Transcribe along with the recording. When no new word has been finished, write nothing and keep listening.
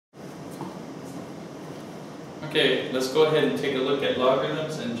Okay, let's go ahead and take a look at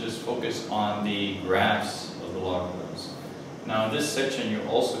logarithms and just focus on the graphs of the logarithms. Now in this section you'll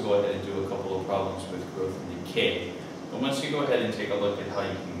also go ahead and do a couple of problems with growth and decay. But once you go ahead and take a look at how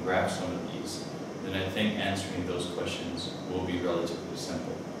you can graph some of these, then I think answering those questions will be relatively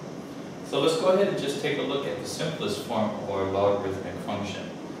simple. So let's go ahead and just take a look at the simplest form of our logarithmic function.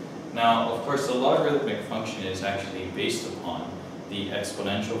 Now of course the logarithmic function is actually based upon the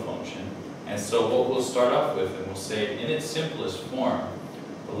exponential function. And so what we'll start off with, and we'll say in its simplest form,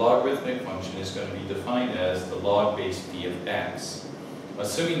 the logarithmic function is going to be defined as the log base b of x,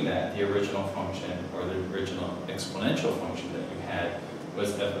 assuming that the original function, or the original exponential function that you had,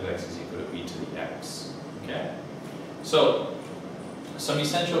 was f of x is equal to b to the x. Okay? So, some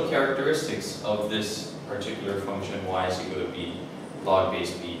essential characteristics of this particular function y is equal to b log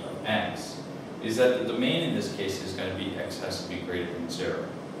base b of x is that the domain in this case is going to be x has to be greater than 0.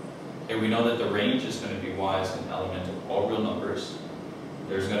 Okay, we know that the range is going to be y as an element of all real numbers.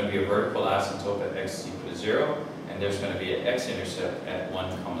 There's going to be a vertical asymptote at x is equal to 0, and there's going to be an x-intercept at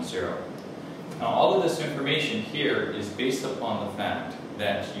 1, 0. Now all of this information here is based upon the fact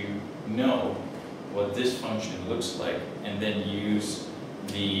that you know what this function looks like, and then use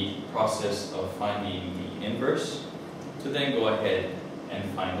the process of finding the inverse to then go ahead and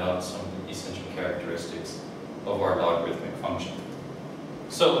find out some essential characteristics of our logarithmic function.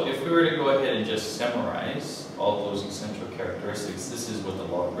 So if we were to go ahead and just summarize all those essential characteristics, this is what the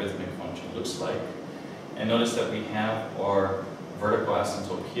logarithmic function looks like. And notice that we have our vertical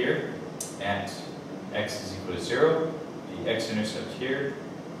asymptote here at x is equal to 0, the x-intercept here,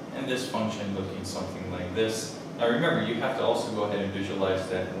 and this function looking something like this. Now remember, you have to also go ahead and visualize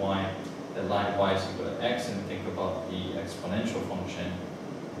that line y is equal to x, and think about the exponential function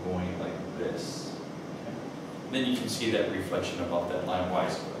going like this. Then you can see that reflection about that line y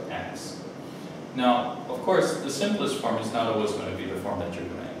is equal to x. Now, of course, the simplest form is not always going to be the form that you're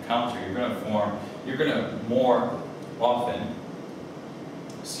going to encounter. You're going to more often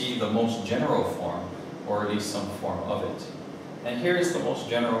see the most general form, or at least some form of it. And here is the most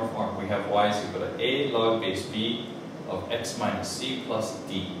general form. We have y is equal to a log base b of x minus c plus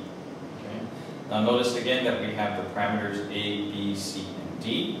d. Okay? Now notice again that we have the parameters a, b, c, and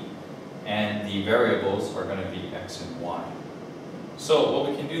d. And the variables are going to be x and y. So what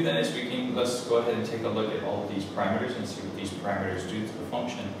we can do then is let's go ahead and take a look at all of these parameters and see what these parameters do to the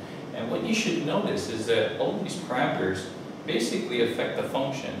function. And what you should notice is that all of these parameters basically affect the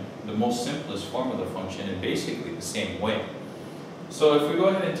function, the most simplest form of the function, in basically the same way. So if we go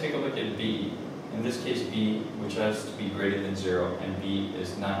ahead and take a look at b, in this case b, which has to be greater than 0, and b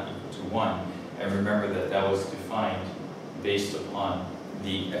is not equal to 1, and remember that that was defined based upon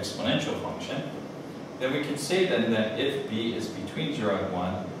the exponential function, then we can say then that if b is between 0 and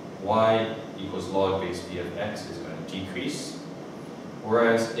 1, y equals log base b of x is going to decrease.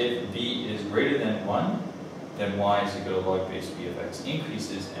 Whereas if b is greater than 1, then y is equal to log base b of x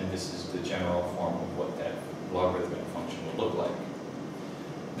increases, and this is the general form of what that logarithmic function will look like.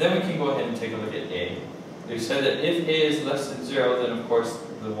 Then we can go ahead and take a look at a. They said that if a is less than 0, then of course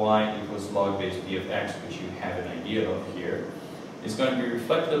the y equals log base b of x, which you have an idea of here, is going to be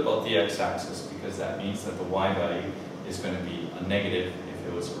reflected about the x-axis, because that means that the y value is going to be a negative if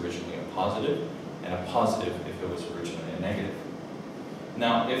it was originally a positive, and a positive if it was originally a negative.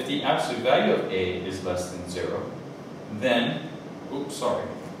 Now, if the absolute value of a is less than 0, then,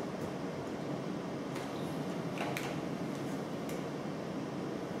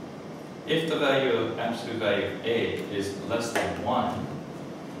 if the absolute value of a is less than 1,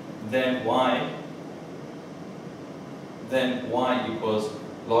 then y equals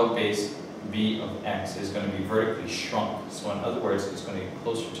log base b of x is going to be vertically shrunk. So in other words, it's going to get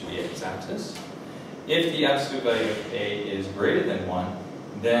closer to the x-axis. If the absolute value of a is greater than 1,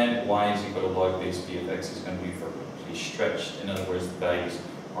 then y is equal to log base b of x is going to be vertically stretched. In other words, the values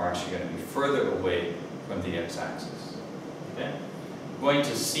are actually going to be further away from the x-axis. Okay? Going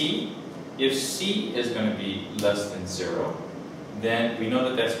to c, if c is going to be less than 0, then we know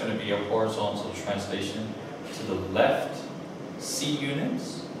that that's going to be a horizontal translation to the left c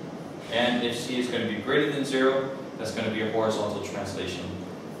units, and if c is going to be greater than 0, that's going to be a horizontal translation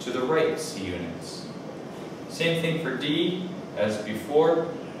to the right c units. Same thing for d. As before,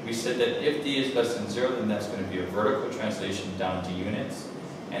 we said that if d is less than 0, then that's going to be a vertical translation down d units,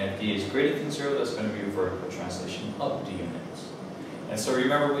 and if d is greater than 0, that's going to be a vertical translation up d units. And so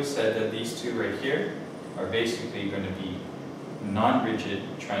remember, we said that these two right here are basically going to be non-rigid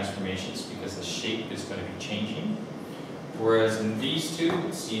transformations because the shape is going to be changing. Whereas in these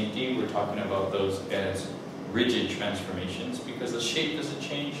two, C and D, we're talking about those as rigid transformations because the shape doesn't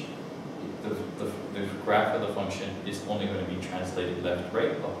change, the graph of the function is only going to be translated left,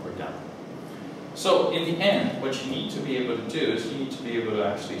 right, up, or down. So in the end, what you need to be able to do is you need to be able to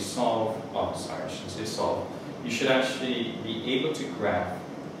actually solve, oh sorry, I shouldn't say solve. You should actually be able to graph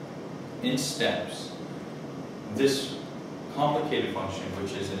in steps this complicated function,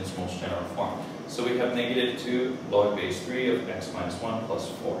 which is in its most general form. So we have -2 log base 3 of x minus 1 plus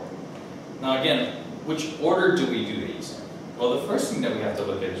 4. Now again, which order do we do these in? Well, the first thing that we have to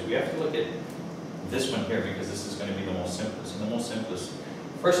look at is we have to look at this one here, because this is going to be the most simplest. And the most simplest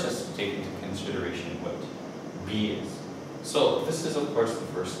first has to take into consideration what b is. So this is, of course, the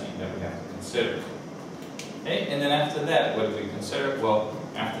first thing that we have to consider. Okay, and then after that, what do we consider? Well,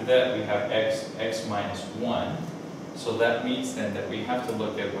 after that we have x minus 1. So that means then that we have to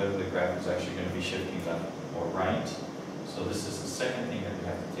look at whether the graph is actually going to be shifting left or right. So this is the second thing that we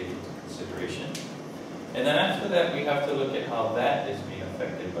have to take into consideration. And then after that, we have to look at how that is being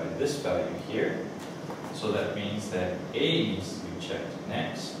affected by this value here. So that means that A needs to be checked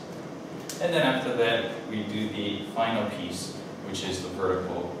next. And then after that, we do the final piece, which is the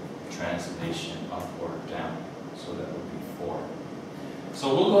vertical translation up or down. So that would be 4.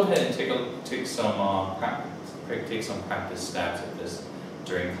 So we'll go ahead and take some practice stabs at this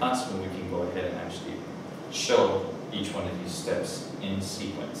during class, when we can go ahead and actually show each one of these steps in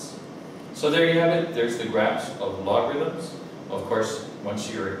sequence. So there you have it. There's the graphs of logarithms. Of course,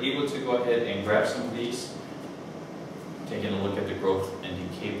 once you're able to go ahead and graph some of these, taking a look at the growth and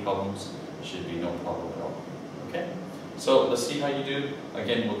decay problems should be no problem at all. Okay? So let's see how you do.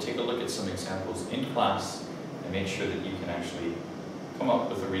 Again, we'll take a look at some examples in class and make sure that you can actually come up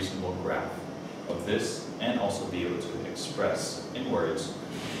with a reasonable graph of this, and also be able to express in words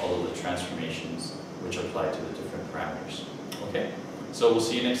all of the transformations which apply to the different parameters. Okay? So we'll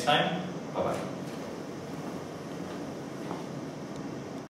see you next time. Bye-bye.